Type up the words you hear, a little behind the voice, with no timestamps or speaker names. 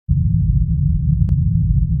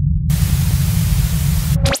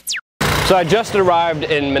So I just arrived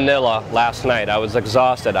in Manila last night. I was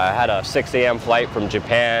exhausted. I had a 6 a.m. flight from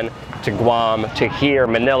Japan to Guam to here,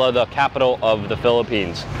 Manila, the capital of the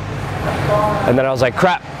Philippines. And then I was like,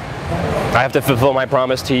 crap, I have to fulfill my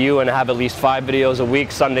promise to you and have at least 5 videos a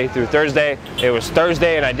week, Sunday through Thursday. It was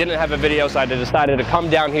Thursday and I didn't have a video, so I decided to come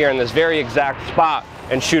down here in this very exact spot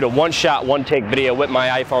and shoot a one-shot, one-take video with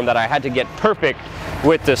my iPhone that I had to get perfect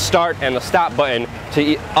with the start and the stop button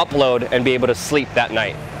to upload and be able to sleep that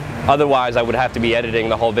night. Otherwise, I would have to be editing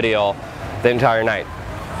the whole video the entire night.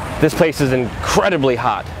 This place is incredibly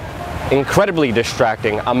hot, incredibly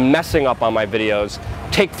distracting. I'm messing up on my videos.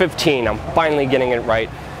 Take 15, I'm finally getting it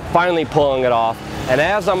right, finally pulling it off. And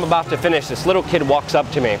as I'm about to finish, this little kid walks up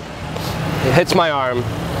to me. He hits my arm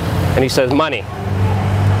and he says, "Money,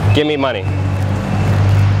 give me money."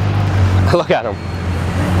 I look at him.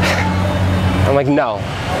 I'm like, no,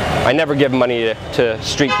 I never give money to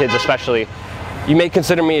street kids especially. You may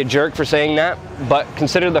consider me a jerk for saying that, but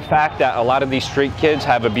consider the fact that a lot of these street kids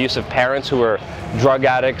have abusive parents who are drug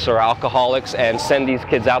addicts or alcoholics and send these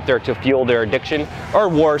kids out there to fuel their addiction, or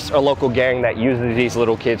worse, a local gang that uses these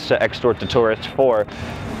little kids to extort the tourists for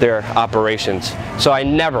their operations. So I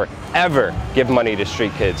never, ever give money to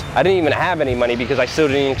street kids. I didn't even have any money because I still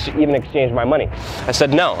didn't even exchange my money. I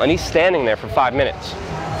said no, and he's standing there for 5 minutes.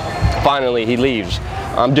 Finally, he leaves.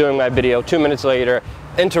 I'm doing my video. 2 minutes later,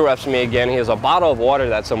 interrupts me again. He has a bottle of water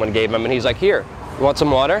that someone gave him and he's like, "Here, you want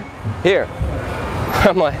some water? Here."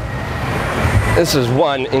 I'm like, this is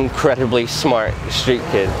one incredibly smart street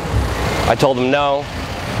kid. I told him no.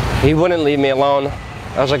 He wouldn't leave me alone.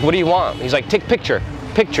 I was like, "What do you want?" He's like, "Take picture.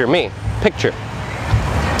 Picture me. Picture."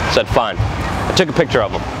 I said, "Fine." I took a picture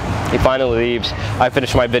of him. He finally leaves. I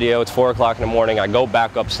finish my video. It's 4 o'clock in the morning. I go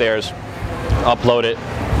back upstairs, upload it,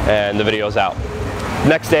 and the video's out.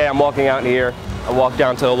 Next day, I'm walking out here. I walk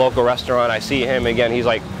down to the local restaurant, I see him again, he's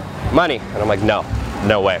like, "Money." And I'm like, no,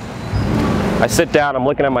 no way. I sit down, I'm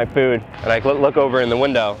looking at my food, and I look over in the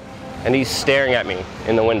window, and he's staring at me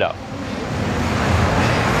in the window.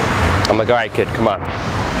 I'm like, "All right, kid, come on."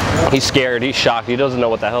 He's scared, he's shocked, he doesn't know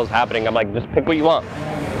what the hell's happening. I'm like, "Just pick what you want.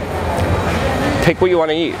 Pick what you want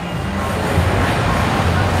to eat."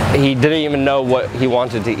 He didn't even know what he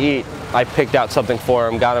wanted to eat. I picked out something for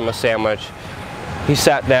him, got him a sandwich. He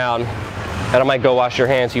sat down. And I'm like, "Go wash your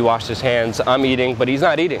hands." He washed his hands. I'm eating, but he's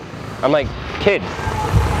not eating. I'm like, "Kid,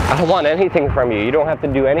 I don't want anything from you. You don't have to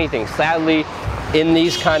do anything." Sadly, in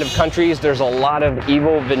these kind of countries, there's a lot of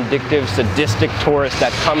evil, vindictive, sadistic tourists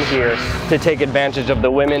that come here to take advantage of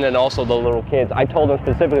the women and also the little kids. I told him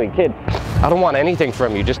specifically, "Kid, I don't want anything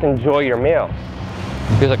from you. Just enjoy your meal."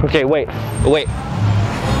 He was like, "Okay, wait."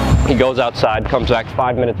 He goes outside, comes back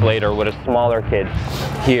 5 minutes later with a smaller kid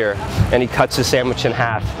here, and he cuts his sandwich in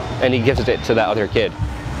half and he gives it to that other kid.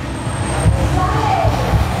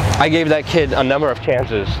 I gave that kid a number of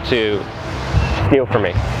chances to steal from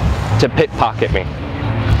me, to pickpocket me.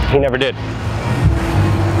 He never did.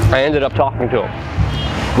 I ended up talking to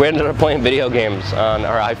him. We ended up playing video games on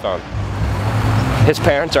our iPhone. His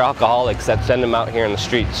parents are alcoholics that send him out here in the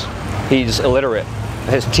streets. He's illiterate.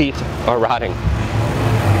 His teeth are rotting.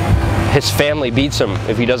 His family beats him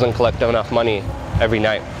if he doesn't collect enough money every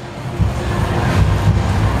night.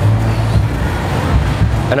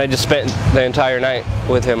 And I just spent the entire night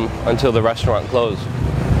with him until the restaurant closed.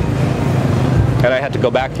 And I had to go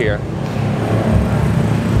back here,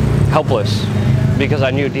 helpless, because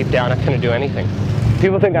I knew deep down I couldn't do anything.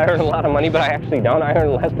 People think I earn a lot of money, but I actually don't. I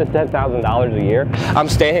earn less than $10,000 a year. I'm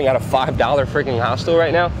staying at a $5 freaking hostel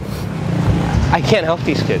right now. I can't help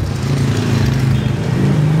these kids.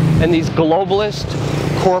 And these globalist,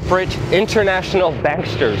 corporate, international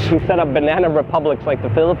banksters who set up banana republics like the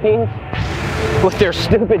Philippines with their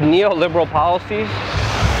stupid neoliberal policies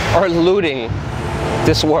are looting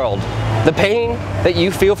this world. The pain that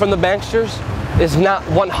you feel from the banksters is not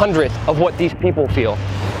 1/100th of what these people feel.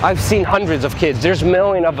 I've seen hundreds of kids, there's a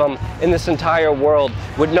million of them in this entire world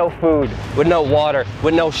with no food, with no water,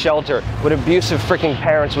 with no shelter, with abusive freaking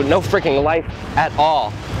parents, with no freaking life at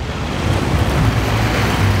all.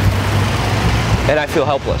 And I feel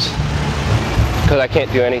helpless because I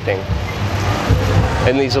can't do anything.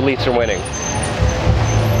 And these elites are winning.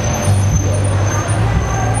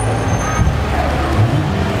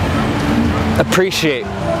 Appreciate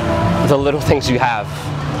the little things you have,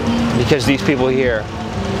 because these people here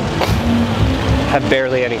have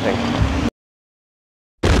barely anything.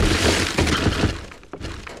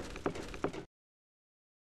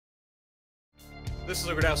 This is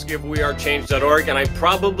Rudkowski of WeAreChange.org, and I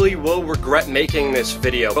probably will regret making this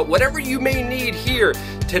video, but whatever you may need here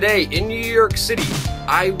today in New York City,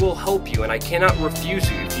 I will help you, and I cannot refuse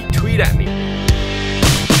you. If you tweet at me,